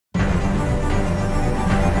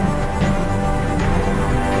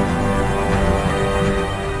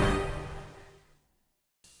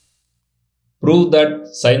prove that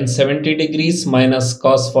sin 70 degrees minus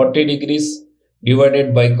cos 40 degrees divided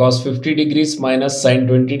by cos 50 degrees minus sin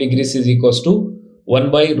 20 degrees is equals to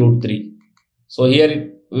 1 by root 3. So here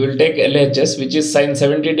we will take LHS, which is sin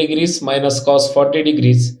 70 degrees minus cos 40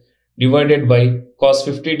 degrees divided by cos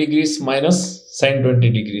 50 degrees minus sin 20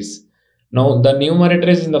 degrees. Now the numerator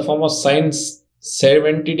is in the form of sin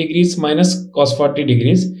 70 degrees minus cos 40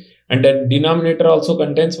 degrees, and the denominator also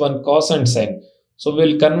contains one cos and sin. So we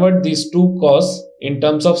will convert these two cos in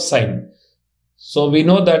terms of sin. So we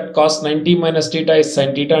know that cos 90 minus theta is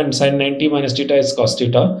sin theta and sin 90 minus theta is cos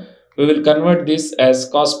theta. We will convert this as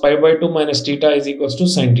cos pi by 2 minus theta is equals to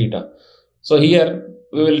sin theta. So here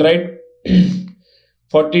we will write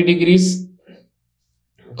 40 degrees,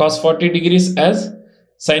 cos 40 degrees as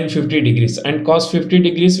sin 50 degrees, and cos 50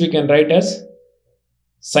 degrees we can write as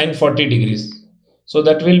sin 40 degrees. So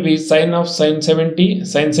that will be sin of sin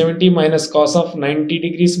 70 minus cos of 90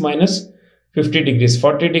 degrees minus 50 degrees.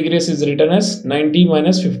 40 degrees is written as 90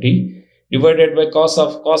 minus 50 divided by cos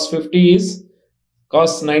of cos 50 is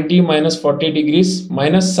cos 90 minus 40 degrees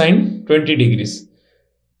minus sin 20 degrees.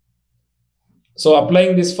 So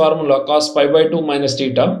applying this formula cos pi by 2 minus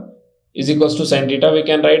theta is equals to sin theta, we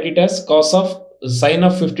can write it as cos of sin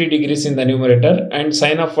of 50 degrees in the numerator and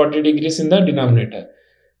sin of 40 degrees in the denominator.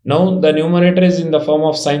 Now the numerator is in the form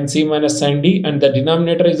of sin c minus sin d, and the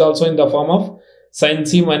denominator is also in the form of sin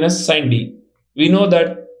c minus sin d. We know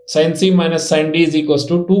that sin c minus sin d is equals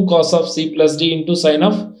to 2 cos of c plus d into sin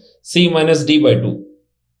of c minus d by 2.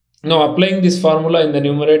 Now applying this formula in the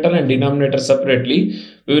numerator and denominator separately,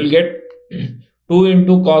 we will get 2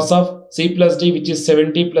 into cos of c plus d, which is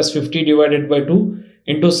 70 plus 50 divided by 2,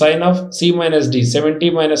 into sin of c minus d, 70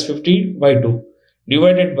 minus 50 by 2,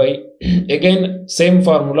 divided by, again same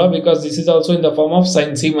formula because this is also in the form of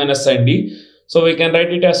sin c minus sin d. So we can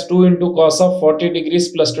write it as 2 into cos of 40 degrees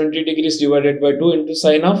plus 20 degrees divided by 2 into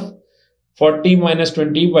sin of 40 minus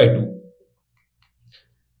 20 by 2.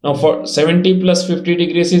 Now for 70 plus 50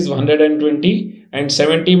 degrees is 120, and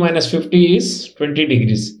 70 minus 50 is 20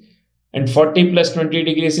 degrees, and 40 plus 20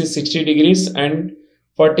 degrees is 60 degrees, and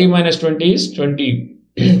 40 minus 20 is 20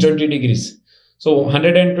 degrees. So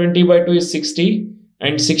 120 by 2 is 60,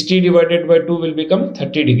 and 60 divided by 2 will become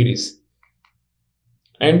 30 degrees,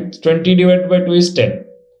 and 20 divided by 2 is 10.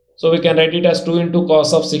 So we can write it as 2 into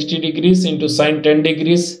cos of 60 degrees into sin 10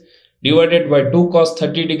 degrees divided by 2 cos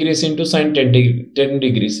 30 degrees into sin 10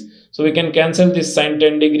 degrees. So we can cancel this sin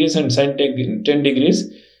 10 degrees and sin 10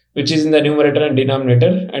 degrees, which is in the numerator and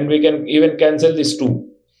denominator, and we can even cancel this 2.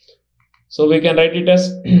 So we can write it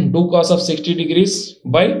as 2 cos of 60 degrees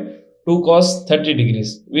by 2 cos 30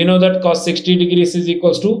 degrees. We know that cos 60 degrees is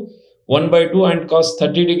equals to 1 by 2 and cos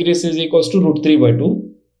 30 degrees is equals to root 3 by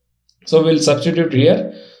 2. So we will substitute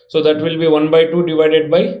here. So that will be 1 by 2 divided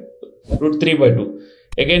by root 3 by 2.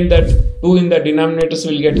 Again that 2 in the denominators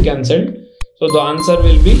will get cancelled. So the answer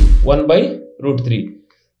will be 1 by root 3.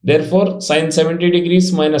 Therefore sin 70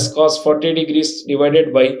 degrees minus cos 40 degrees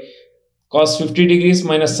divided by cos 50 degrees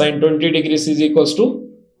minus sin 20 degrees is equals to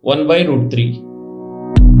 1 by root 3.